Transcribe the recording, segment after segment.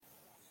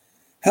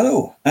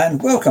Hello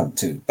and welcome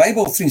to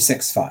Bible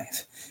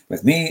 365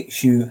 with me,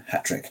 Hugh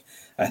Hatrick.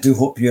 I do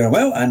hope you're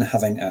well and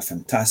having a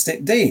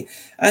fantastic day.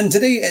 And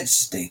today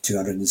it's day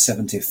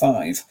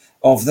 275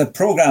 of the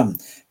programme.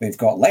 We've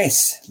got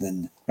less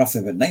than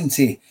roughly about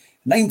 90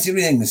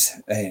 readings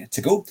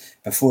to go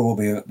before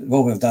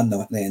we've done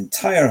the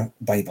entire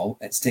Bible.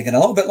 It's taken a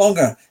little bit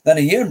longer than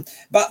a year,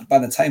 but by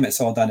the time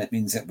it's all done, it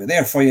means it'll be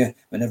there for you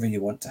whenever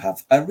you want to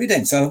have a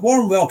reading. So a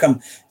warm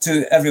welcome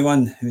to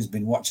everyone who's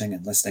been watching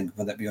and listening,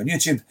 whether it be on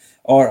YouTube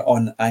or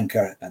on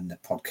Anchor and the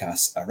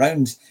podcasts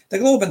around the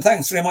globe. And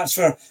thanks very much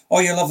for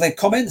all your lovely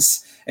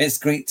comments. It's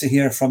great to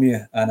hear from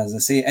you. And as I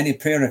say, any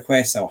prayer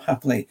requests, I'll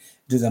happily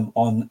do them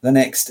on the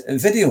next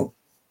video.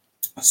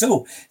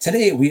 So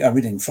today we are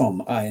reading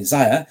from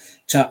Isaiah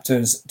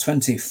chapters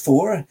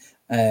 24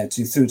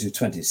 through to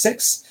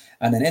 26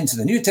 and then into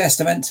the New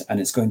Testament, and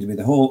it's going to be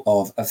the whole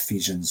of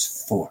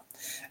Ephesians 4.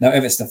 Now,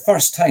 if it's the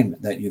first time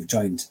that you've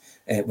joined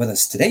with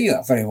us today, you're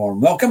a very warm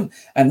welcome,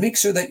 and make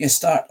sure that you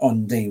start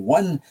on day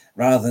 1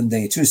 rather than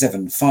day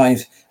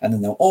 275, and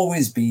then there'll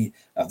always be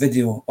a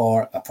video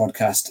or a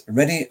podcast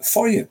ready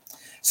for you.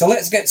 So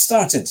let's get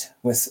started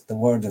with the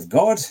Word of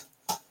God.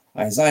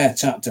 Isaiah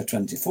chapter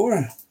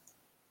 24.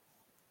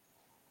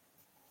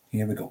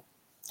 Here we go.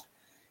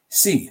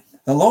 See,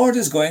 the Lord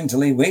is going to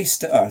lay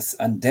waste the earth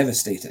and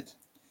devastate it.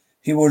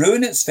 He will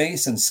ruin its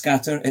face and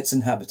scatter its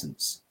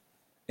inhabitants.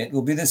 It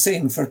will be the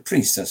same for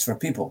priests as for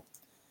people,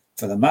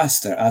 for the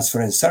master as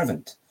for his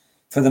servant,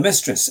 for the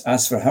mistress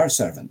as for her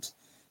servant,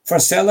 for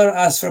seller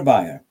as for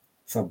buyer,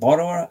 for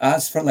borrower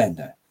as for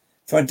lender,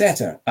 for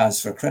debtor as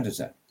for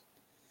creditor.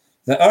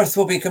 The earth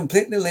will be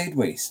completely laid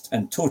waste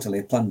and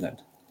totally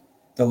plundered.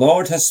 The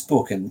Lord has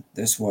spoken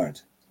this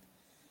word.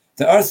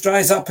 The earth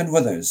dries up and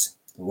withers,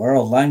 the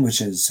world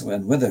languishes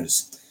and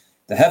withers,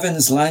 the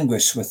heavens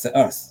languish with the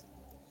earth.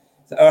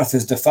 The earth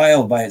is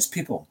defiled by its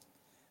people.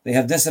 They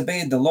have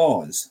disobeyed the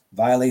laws,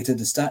 violated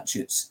the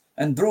statutes,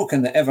 and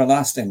broken the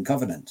everlasting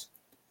covenant.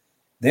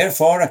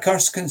 Therefore a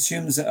curse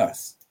consumes the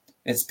earth.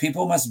 Its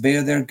people must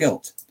bear their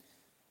guilt.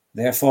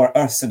 Therefore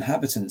earth's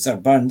inhabitants are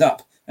burned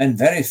up, and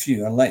very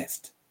few are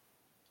left.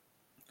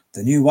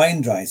 The new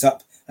wine dries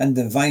up, and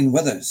the vine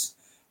withers.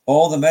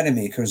 All the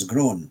merrymakers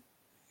groan.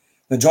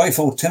 The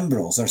joyful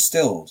timbrels are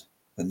stilled.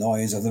 The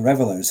noise of the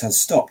revellers has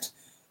stopped.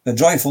 The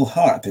joyful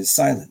harp is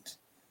silent.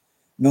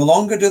 No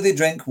longer do they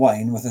drink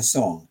wine with a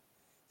song.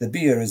 The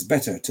beer is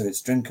bitter to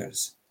its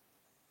drinkers.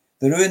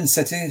 The ruined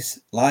city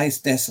lies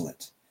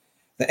desolate.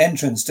 The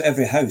entrance to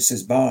every house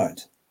is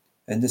barred.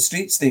 In the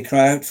streets they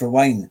cry out for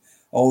wine.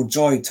 All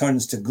joy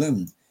turns to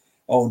gloom.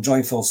 All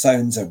joyful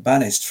sounds are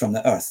banished from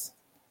the earth.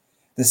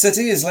 The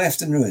city is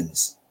left in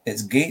ruins.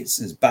 Its gates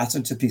is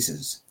battered to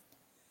pieces.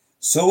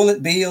 So will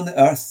it be on the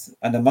earth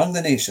and among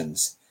the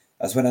nations,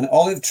 as when an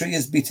olive tree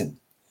is beaten,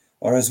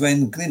 or as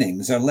when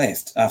gleanings are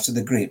left after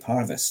the grape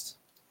harvest.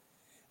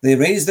 They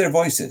raise their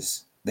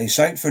voices, they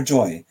shout for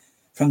joy.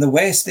 From the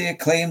west they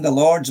acclaim the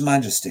Lord's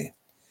majesty.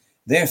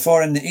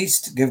 Therefore in the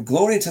east give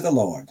glory to the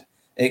Lord.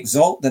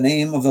 Exalt the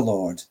name of the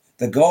Lord,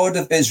 the God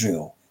of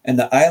Israel, in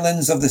the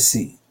islands of the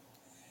sea.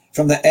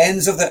 From the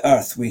ends of the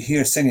earth we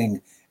hear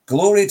singing,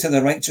 Glory to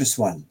the righteous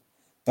one.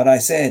 But I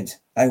said,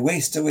 I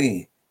waste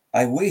away,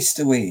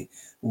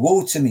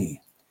 woe to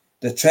me,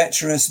 the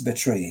treacherous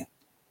betray.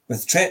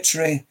 With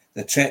treachery,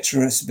 the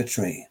treacherous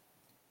betray.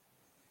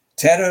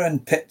 Terror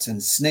and pit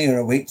and snare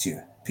await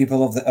you,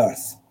 people of the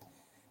earth.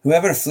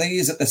 Whoever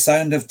flees at the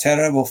sound of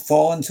terror will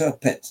fall into a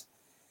pit.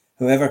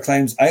 Whoever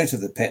climbs out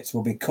of the pit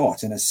will be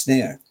caught in a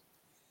snare.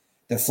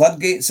 The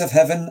floodgates of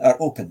heaven are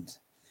opened.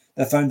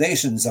 The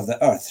foundations of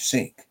the earth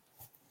shake.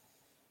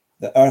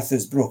 The earth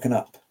is broken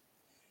up.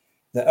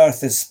 The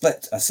earth is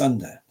split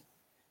asunder.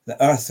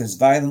 The earth is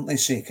violently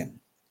shaken.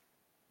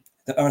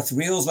 The earth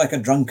reels like a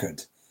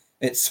drunkard.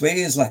 It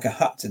sways like a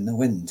hut in the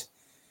wind.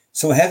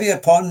 So heavy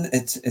upon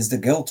it is the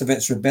guilt of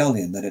its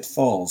rebellion that it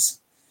falls,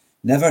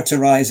 never to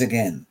rise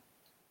again.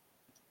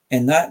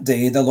 In that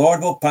day the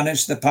Lord will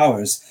punish the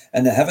powers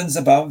in the heavens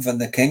above and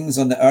the kings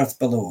on the earth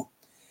below.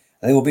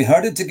 They will be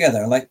herded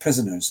together like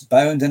prisoners,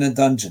 bound in a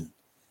dungeon.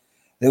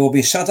 They will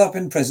be shut up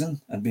in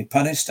prison and be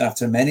punished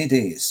after many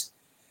days.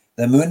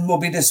 The moon will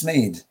be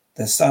dismayed,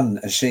 the sun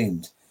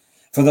ashamed.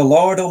 For the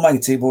Lord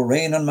Almighty will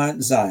reign on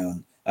Mount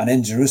Zion and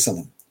in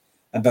Jerusalem,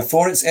 and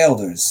before its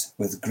elders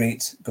with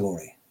great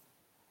glory.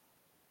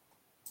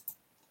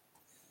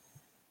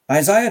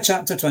 Isaiah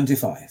chapter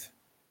 25.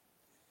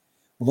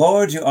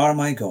 Lord, you are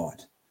my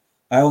God.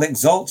 I will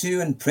exalt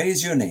you and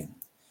praise your name.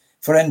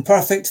 For in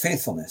perfect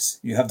faithfulness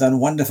you have done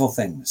wonderful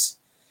things,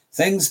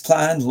 things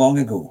planned long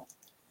ago.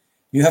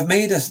 You have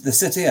made the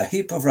city a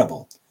heap of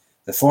rubble,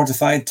 the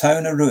fortified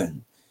town a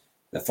ruin,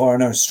 the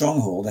foreigner's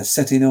stronghold a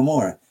city no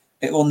more.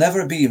 It will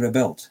never be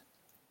rebuilt.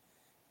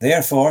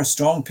 Therefore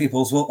strong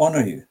peoples will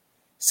honour you.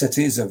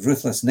 Cities of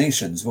ruthless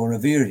nations will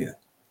revere you.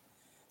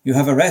 You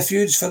have a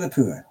refuge for the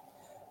poor,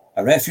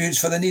 a refuge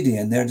for the needy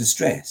in their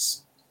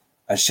distress,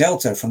 a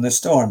shelter from the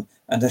storm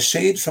and a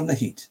shade from the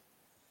heat.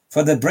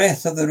 For the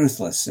breath of the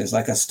ruthless is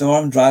like a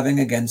storm driving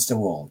against a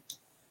wall,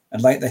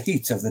 and like the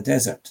heat of the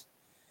desert.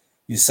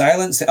 You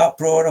silence the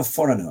uproar of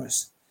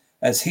foreigners.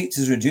 As heat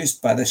is reduced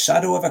by the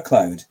shadow of a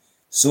cloud,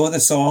 so the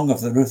song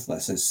of the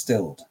ruthless is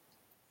stilled.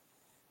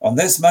 On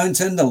this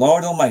mountain the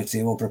Lord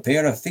Almighty will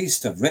prepare a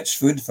feast of rich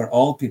food for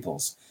all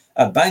peoples,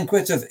 a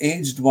banquet of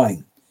aged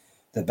wine,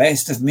 the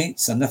best of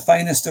meats and the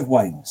finest of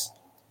wines.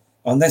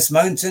 On this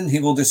mountain he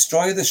will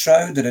destroy the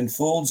shroud that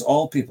enfolds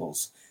all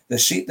peoples, the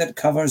sheet that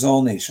covers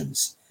all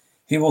nations.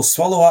 He will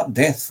swallow up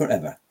death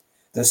forever.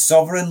 The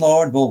sovereign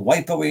Lord will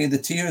wipe away the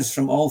tears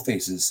from all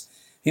faces.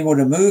 He will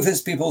remove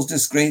his people's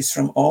disgrace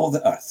from all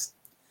the earth.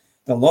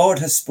 The Lord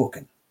has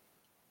spoken.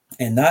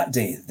 In that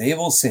day they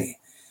will say,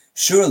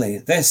 surely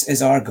this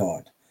is our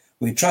God.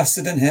 We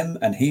trusted in him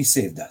and he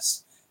saved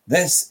us.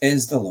 This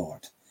is the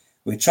Lord.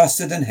 We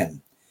trusted in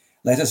him.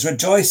 Let us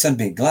rejoice and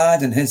be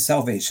glad in his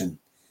salvation.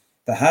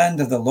 The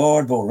hand of the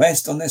Lord will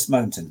rest on this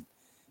mountain,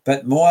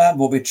 but Moab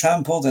will be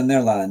trampled in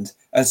their land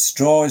as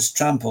straw is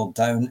trampled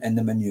down in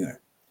the manure.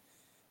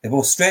 They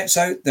will stretch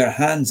out their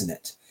hands in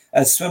it,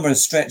 as swimmers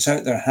stretch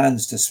out their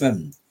hands to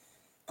swim.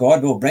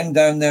 God will bring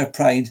down their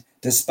pride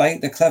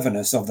despite the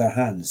cleverness of their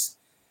hands.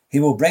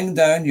 He will bring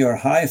down your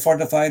high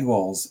fortified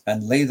walls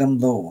and lay them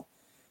low.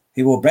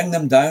 He will bring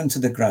them down to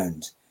the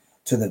ground,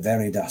 to the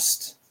very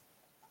dust.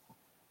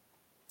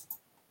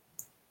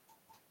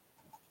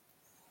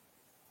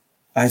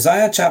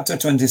 Isaiah chapter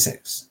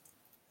 26.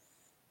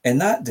 In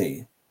that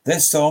day,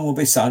 this song will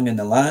be sung in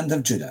the land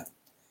of Judah.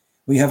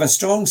 We have a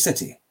strong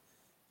city.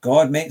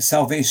 God makes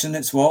salvation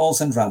its walls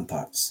and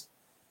ramparts.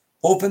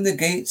 Open the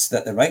gates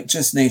that the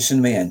righteous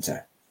nation may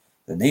enter,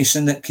 the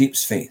nation that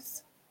keeps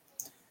faith.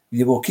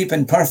 You will keep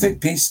in perfect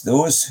peace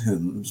those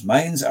whose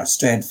minds are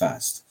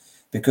steadfast,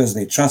 because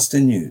they trust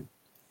in you.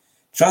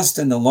 Trust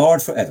in the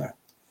Lord forever,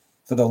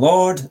 for the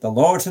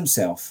Lord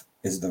himself,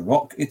 is the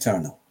rock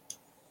eternal.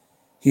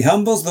 He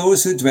humbles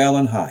those who dwell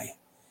on high.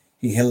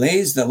 He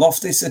lays the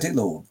lofty city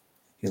low.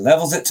 He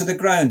levels it to the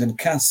ground and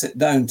casts it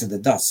down to the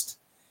dust.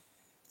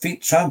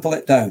 Feet trample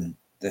it down,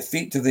 the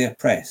feet of the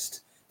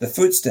oppressed, the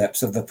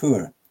footsteps of the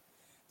poor.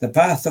 The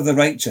path of the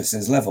righteous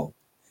is level.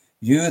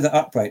 You, the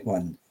upright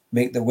one,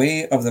 make the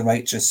way of the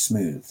righteous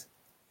smooth.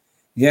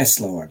 Yes,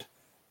 Lord,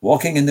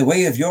 walking in the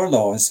way of your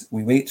laws,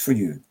 we wait for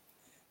you.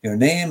 Your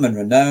name and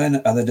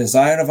renown are the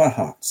desire of our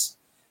hearts.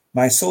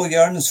 My soul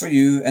yearns for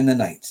you in the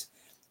night.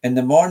 In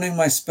the morning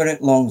my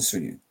spirit longs for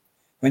you.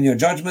 When your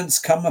judgments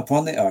come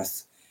upon the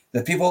earth,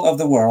 the people of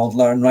the world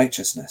learn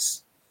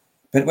righteousness.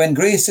 But when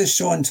grace is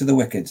shown to the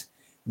wicked,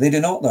 they do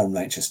not learn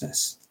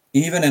righteousness.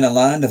 Even in a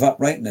land of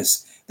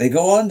uprightness, they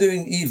go on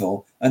doing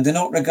evil and do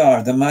not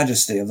regard the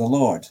majesty of the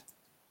Lord.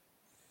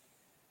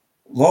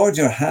 Lord,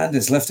 your hand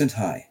is lifted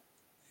high,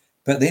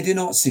 but they do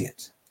not see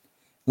it.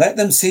 Let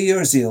them see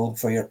your zeal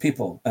for your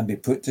people and be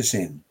put to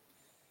shame.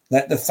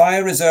 Let the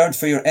fire reserved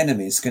for your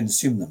enemies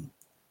consume them.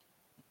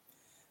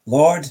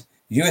 Lord,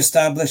 you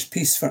establish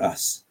peace for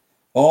us.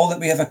 All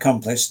that we have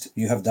accomplished,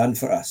 you have done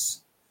for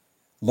us.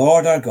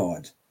 Lord our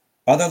God,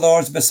 other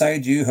lords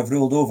beside you have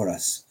ruled over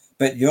us,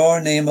 but your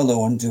name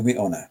alone do we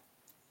honour.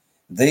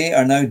 They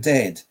are now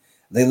dead.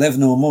 They live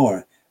no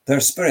more. Their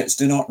spirits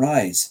do not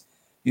rise.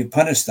 You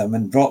punished them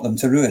and brought them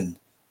to ruin.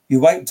 You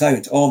wiped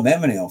out all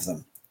memory of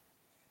them.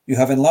 You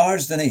have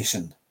enlarged the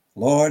nation.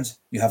 Lord,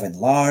 you have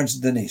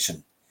enlarged the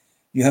nation.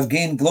 You have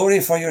gained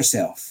glory for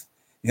yourself.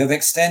 You have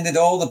extended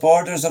all the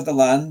borders of the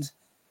land.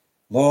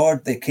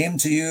 Lord, they came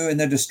to you in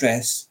their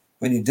distress.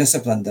 When you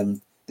disciplined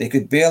them, they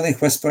could barely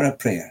whisper a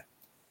prayer.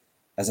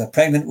 As a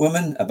pregnant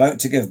woman about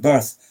to give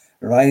birth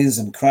writhes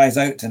and cries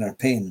out in her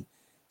pain,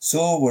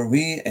 so were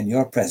we in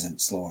your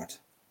presence, Lord.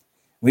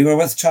 We were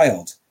with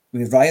child,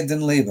 we writhed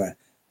in labour,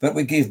 but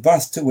we gave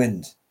birth to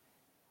wind.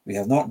 We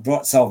have not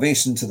brought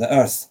salvation to the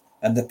earth,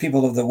 and the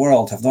people of the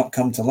world have not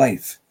come to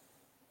life.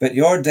 But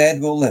your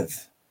dead will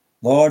live.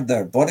 Lord,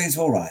 their bodies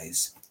will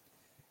rise.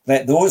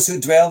 Let those who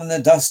dwell in the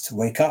dust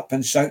wake up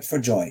and shout for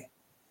joy.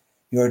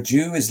 Your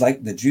dew is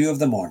like the dew of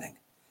the morning.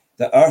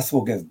 The earth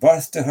will give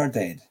birth to her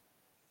dead.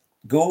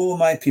 Go,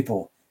 my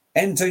people,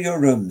 enter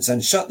your rooms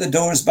and shut the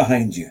doors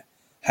behind you.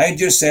 Hide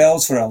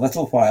yourselves for a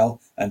little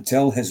while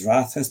until his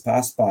wrath has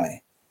passed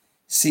by.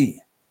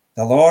 See,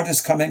 the Lord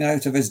is coming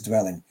out of his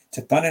dwelling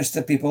to punish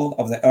the people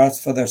of the earth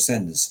for their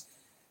sins.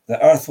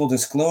 The earth will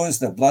disclose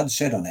the blood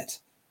shed on it.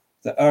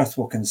 The earth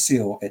will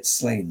conceal its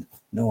slain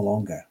no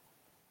longer.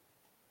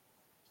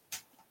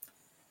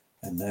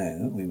 And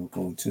now we will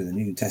go to the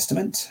New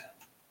Testament,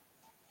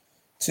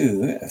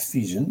 to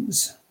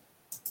Ephesians,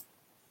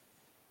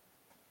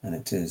 and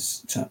it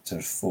is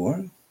chapter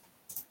 4.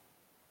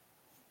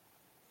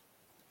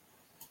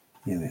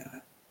 Here we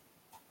are.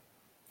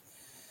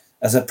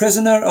 As a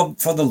prisoner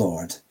for the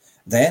Lord,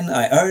 then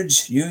I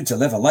urge you to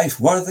live a life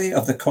worthy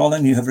of the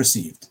calling you have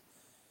received.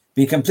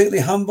 Be completely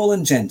humble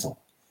and gentle.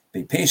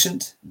 Be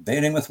patient,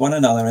 bearing with one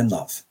another in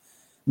love.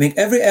 Make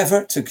every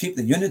effort to keep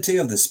the unity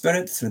of the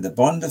Spirit through the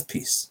bond of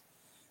peace.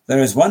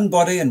 There is one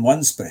body and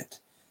one Spirit,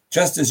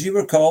 just as you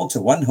were called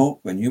to one hope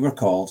when you were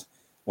called,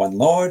 one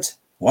Lord,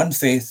 one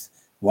faith,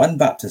 one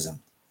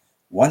baptism,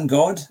 one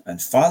God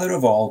and Father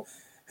of all,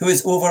 who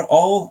is over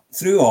all,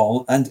 through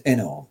all, and in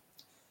all.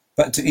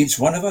 But to each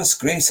one of us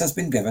grace has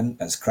been given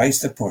as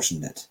Christ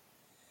apportioned it.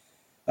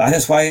 That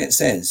is why it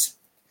says,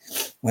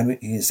 when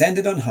he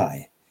ascended on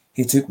high,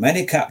 he took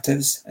many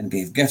captives and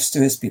gave gifts to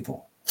his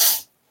people.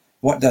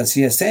 What does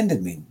he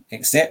ascended mean,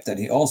 except that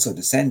he also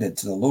descended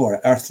to the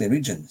lower earthly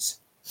regions?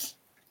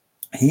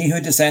 He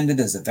who descended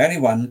is the very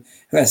one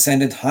who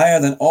ascended higher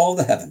than all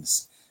the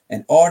heavens,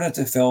 in order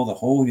to fill the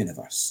whole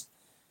universe.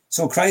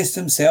 So Christ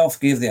himself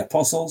gave the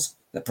apostles,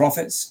 the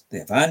prophets,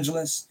 the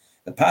evangelists,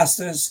 the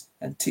pastors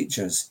and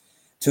teachers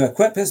to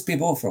equip his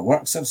people for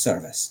works of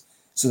service,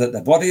 so that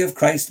the body of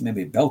Christ may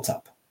be built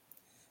up,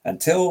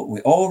 until we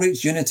all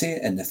reach unity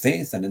in the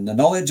faith and in the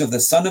knowledge of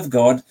the Son of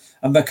God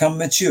and become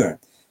mature,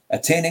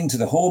 attaining to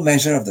the whole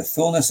measure of the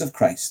fullness of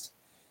Christ.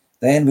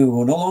 Then we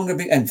will no longer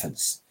be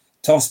infants,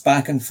 tossed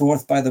back and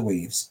forth by the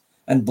waves,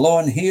 and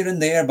blown here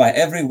and there by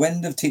every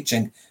wind of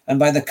teaching and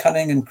by the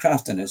cunning and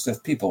craftiness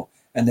of people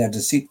and their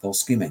deceitful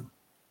scheming.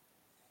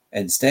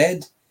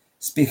 Instead,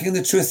 speaking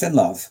the truth in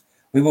love,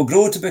 we will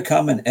grow to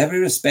become in every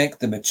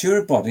respect the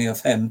mature body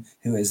of him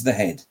who is the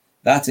head,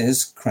 that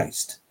is,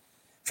 Christ.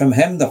 From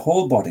him the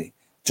whole body,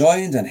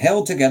 joined and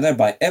held together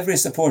by every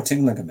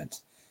supporting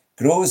ligament,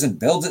 grows and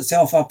builds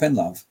itself up in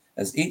love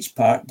as each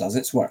part does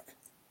its work.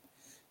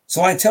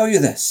 So I tell you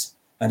this,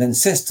 and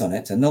insist on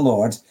it in the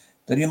Lord,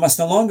 that you must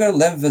no longer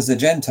live as the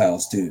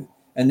Gentiles do,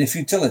 in the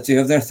futility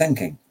of their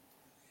thinking.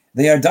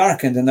 They are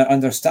darkened in their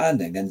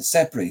understanding and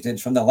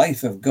separated from the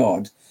life of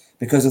God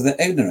because of the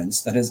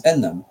ignorance that is in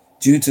them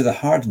due to the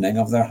hardening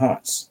of their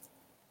hearts.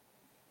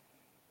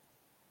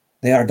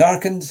 They are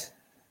darkened,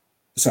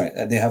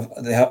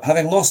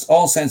 having lost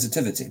all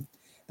sensitivity,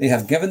 they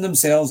have given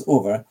themselves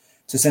over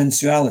to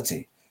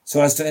sensuality,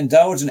 so as to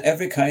indulge in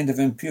every kind of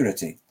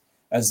impurity,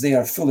 as they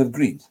are full of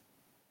greed.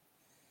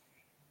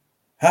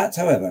 That,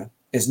 however,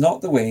 is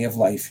not the way of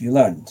life you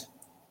learned.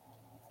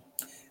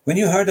 When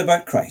you heard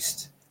about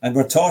Christ, and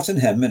were taught in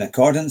him in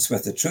accordance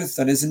with the truth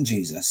that is in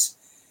Jesus,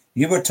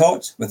 you were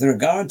taught, with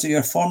regard to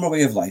your former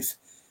way of life,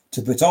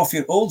 to put off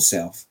your old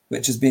self,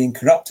 which is being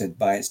corrupted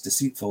by its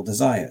deceitful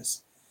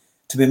desires,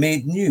 to be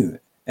made new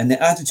in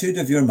the attitude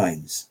of your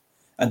minds,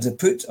 and to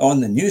put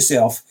on the new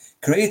self,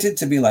 created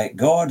to be like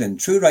God in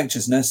true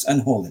righteousness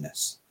and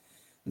holiness.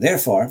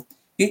 Therefore,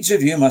 each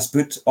of you must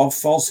put off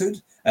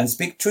falsehood and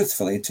speak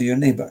truthfully to your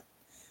neighbour,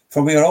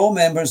 for we are all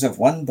members of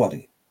one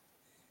body.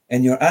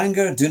 In your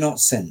anger do not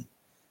sin.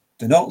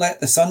 Do not let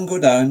the sun go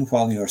down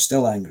while you are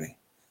still angry,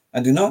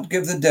 and do not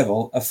give the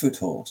devil a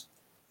foothold.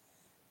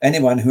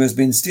 Anyone who has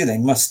been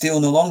stealing must steal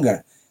no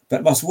longer,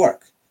 but must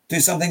work, do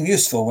something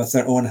useful with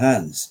their own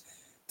hands,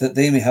 that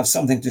they may have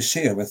something to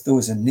share with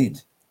those in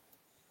need.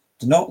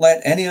 Do not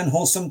let any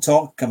unwholesome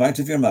talk come out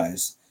of your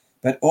mouths,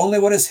 but only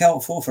what is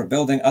helpful for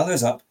building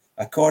others up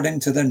according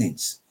to their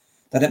needs,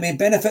 that it may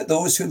benefit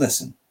those who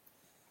listen.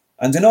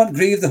 And do not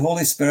grieve the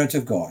Holy Spirit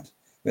of God,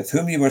 with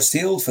whom you were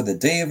sealed for the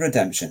day of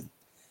redemption.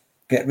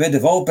 Get rid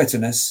of all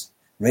bitterness,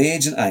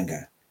 rage and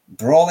anger,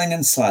 brawling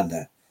and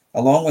slander,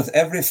 along with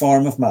every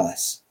form of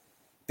malice.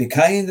 Be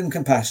kind and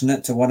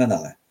compassionate to one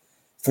another,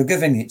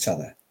 forgiving each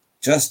other,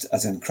 just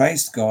as in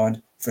Christ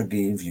God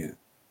forgave you.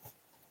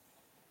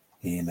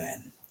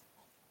 Amen.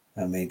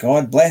 And may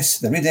God bless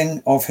the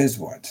reading of his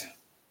word.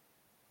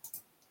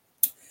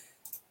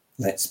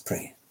 Let's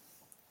pray.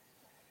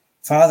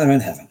 Father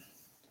in heaven,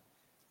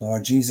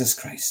 Lord Jesus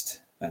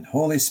Christ and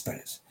Holy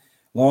Spirit,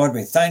 Lord,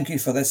 we thank you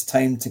for this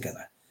time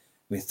together.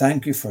 We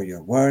thank you for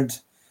your word.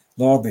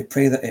 Lord, we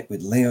pray that it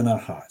would lay on our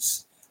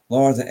hearts.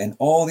 Lord, that in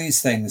all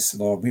these things,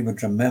 Lord, we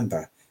would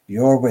remember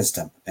your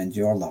wisdom and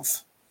your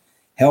love.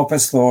 Help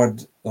us,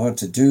 Lord,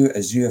 to do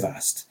as you have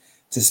asked,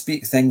 to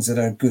speak things that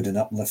are good and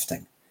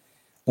uplifting.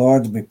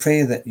 Lord, we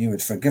pray that you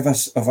would forgive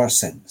us of our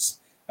sins.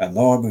 And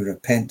Lord, we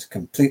repent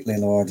completely,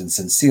 Lord, and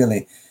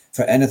sincerely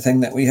for anything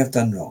that we have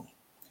done wrong.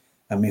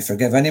 And we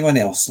forgive anyone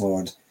else,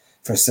 Lord,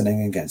 for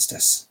sinning against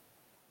us.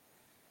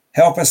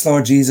 Help us,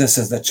 Lord Jesus,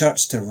 as the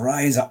church to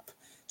rise up,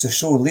 to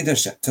show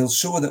leadership, to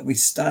show that we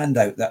stand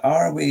out, that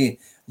our way,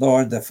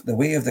 Lord, the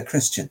way of the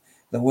Christian,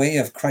 the way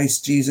of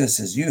Christ Jesus,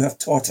 as you have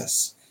taught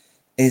us,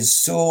 is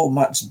so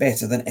much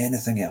better than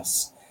anything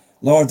else.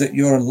 Lord, that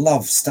your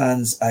love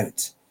stands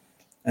out,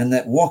 and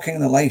that walking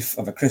the life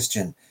of a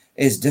Christian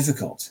is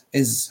difficult,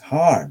 is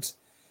hard,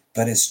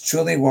 but is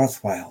truly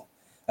worthwhile,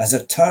 as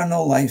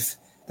eternal life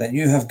that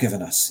you have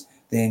given us,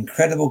 the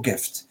incredible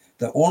gift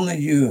that only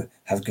you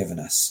have given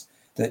us,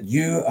 that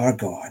you are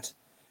God,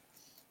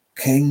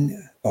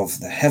 King of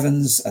the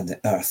heavens and the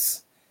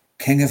earth,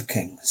 King of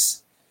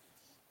kings,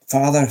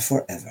 Father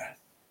forever.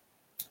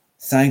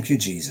 Thank you,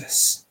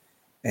 Jesus,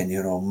 in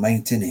your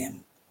almighty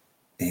name.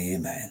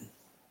 Amen.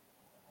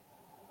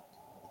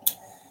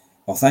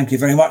 Well, thank you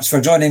very much for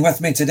joining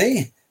with me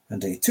today on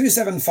day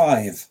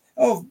 275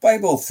 of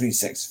Bible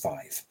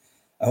 365.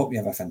 I hope you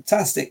have a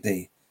fantastic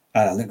day,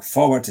 and I look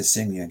forward to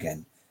seeing you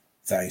again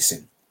very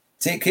soon.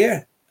 Take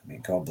care, and may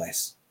God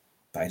bless.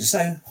 Bye just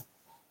now.